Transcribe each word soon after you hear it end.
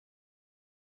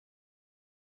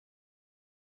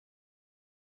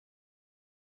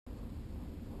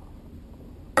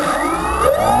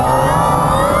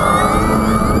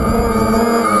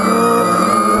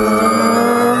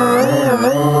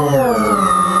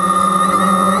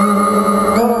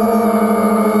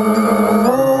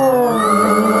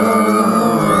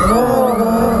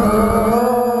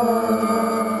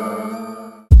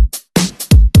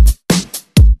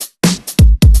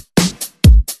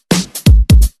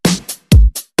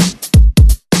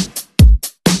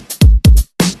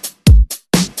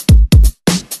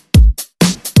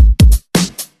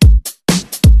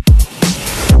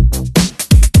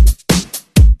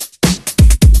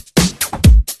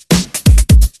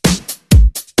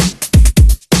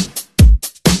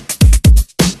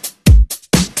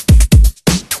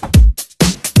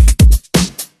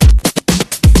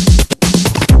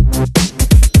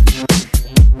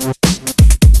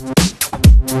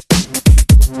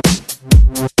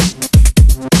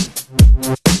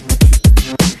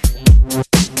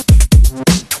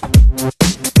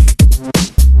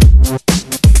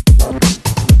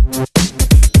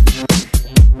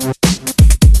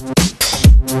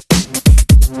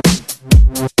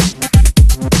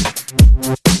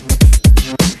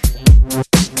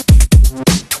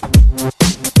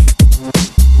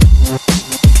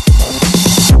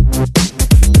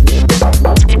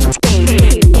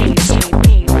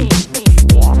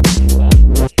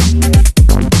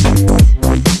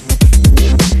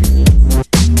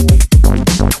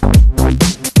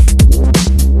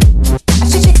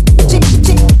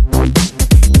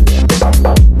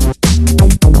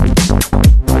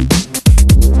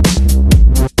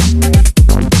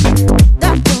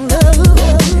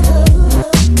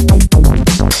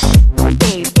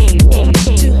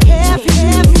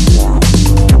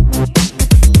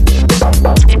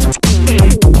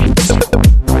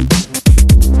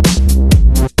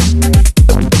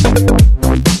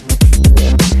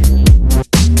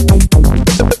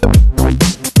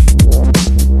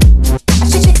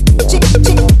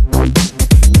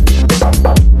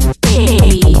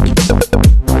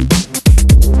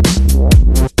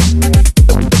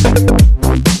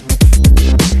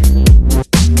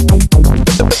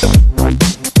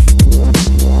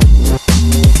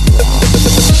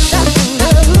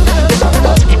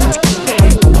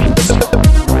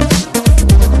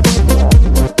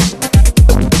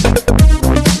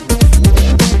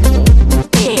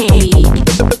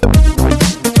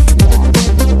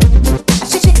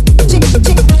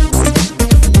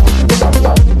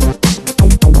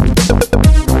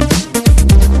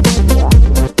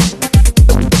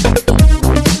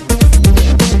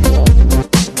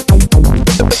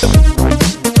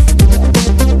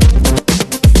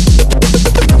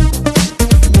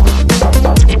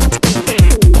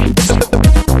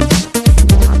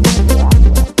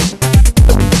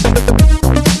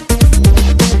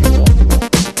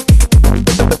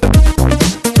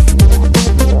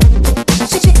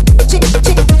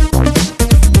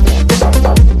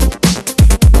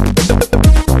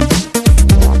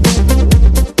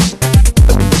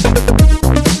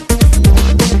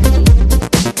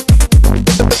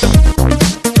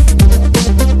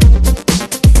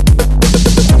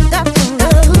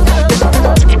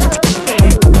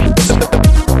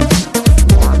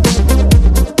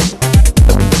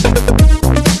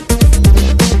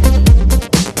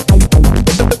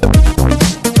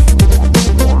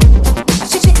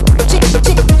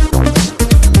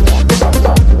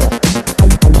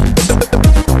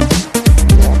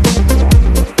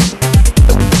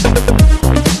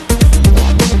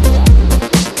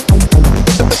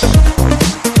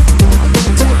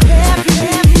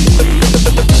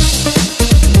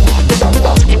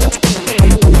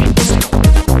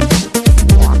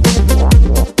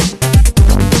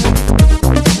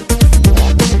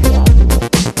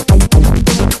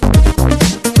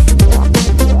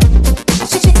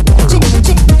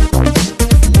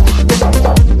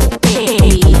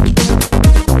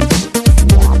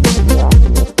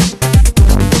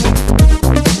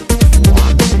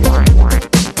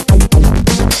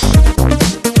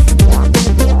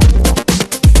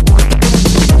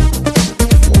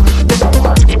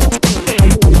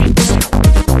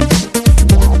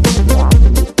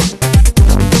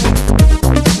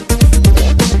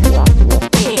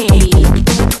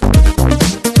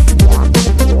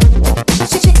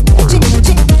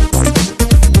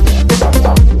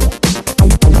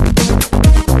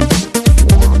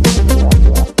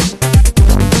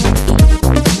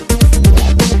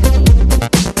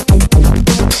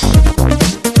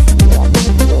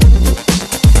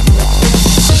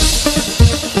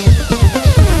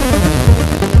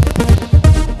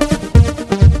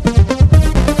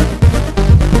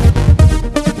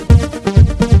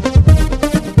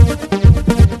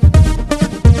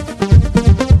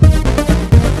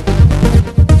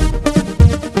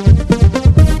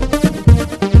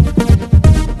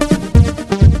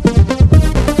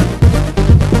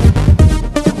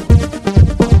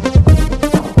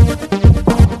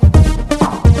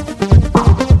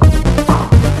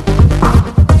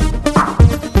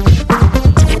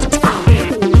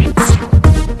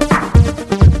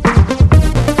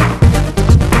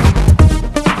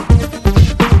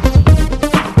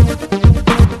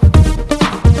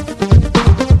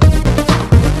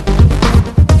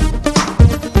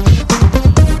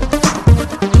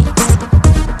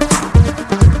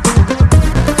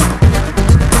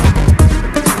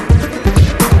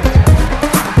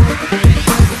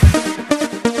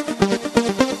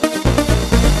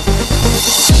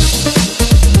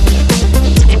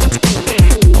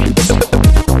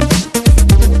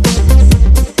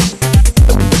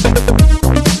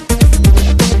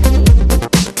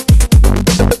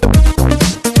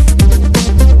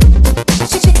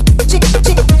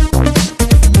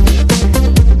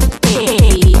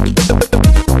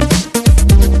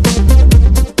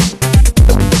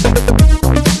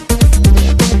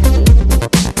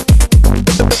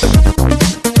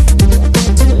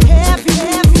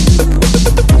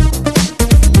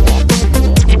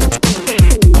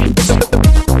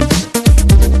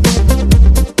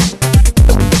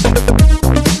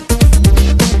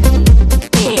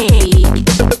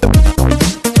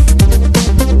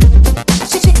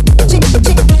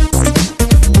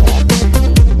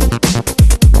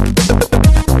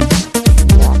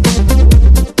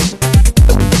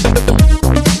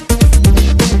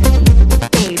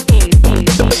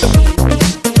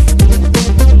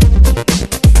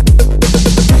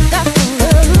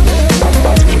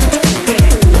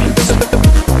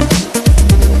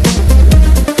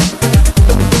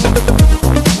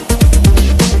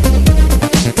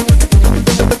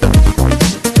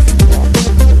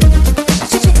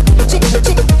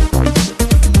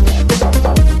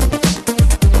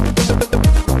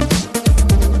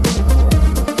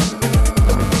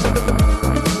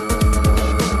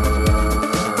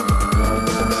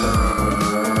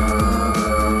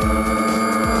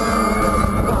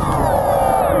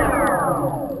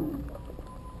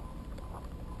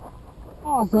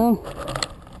Awesome.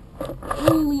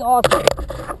 Really awesome.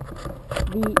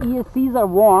 The ESCs are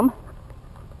warm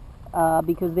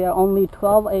because they are only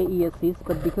 12A ESCs,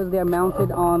 but because they are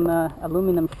mounted on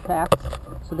aluminum shafts,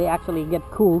 so they actually get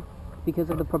cool because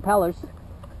of the propellers.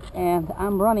 And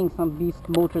I'm running some beast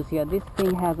motors here. This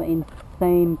thing has an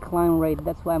insane climb rate.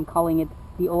 That's why I'm calling it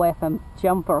the OFM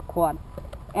Jumper quad.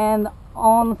 And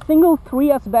on single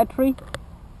 3S battery,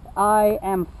 I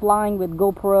am flying with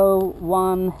GoPro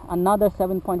One, another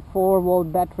 7.4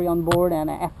 volt battery on board, and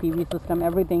an FPV system,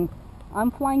 everything.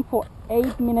 I'm flying for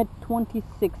 8 minutes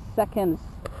 26 seconds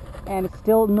and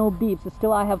still no beeps.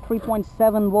 Still I have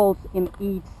 3.7 volts in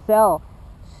each cell.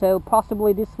 So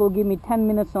possibly this will give me 10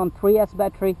 minutes on 3S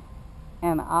battery,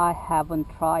 and I haven't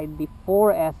tried the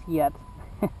 4S yet.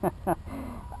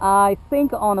 I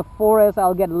think on a 4S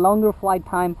I'll get longer flight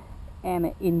time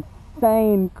and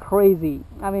insane crazy,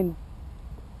 I mean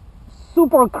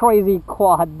super crazy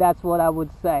quad, that's what I would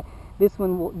say. This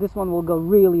one will go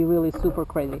really super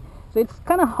crazy. So it's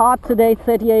kind of hot today,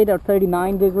 38 or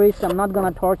 39 degrees, so I'm not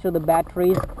gonna torture the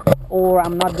batteries, or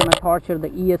I'm not gonna torture the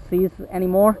ESCs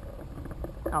anymore.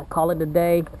 I'll call it a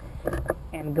day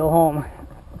and go home.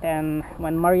 And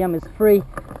when Mariam is free,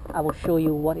 I will show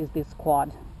you what is this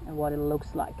quad and what it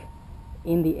looks like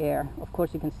in the air. Of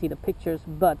course you can see the pictures,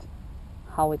 but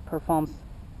how it performs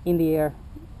in the air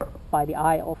by the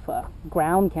eye of a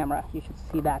ground camera, you should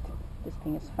see that. This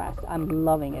thing is fast. I'm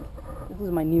loving it. This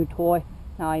is my new toy.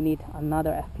 Now I need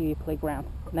another FPV playground.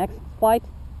 Next flight,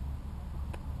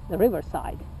 the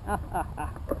riverside.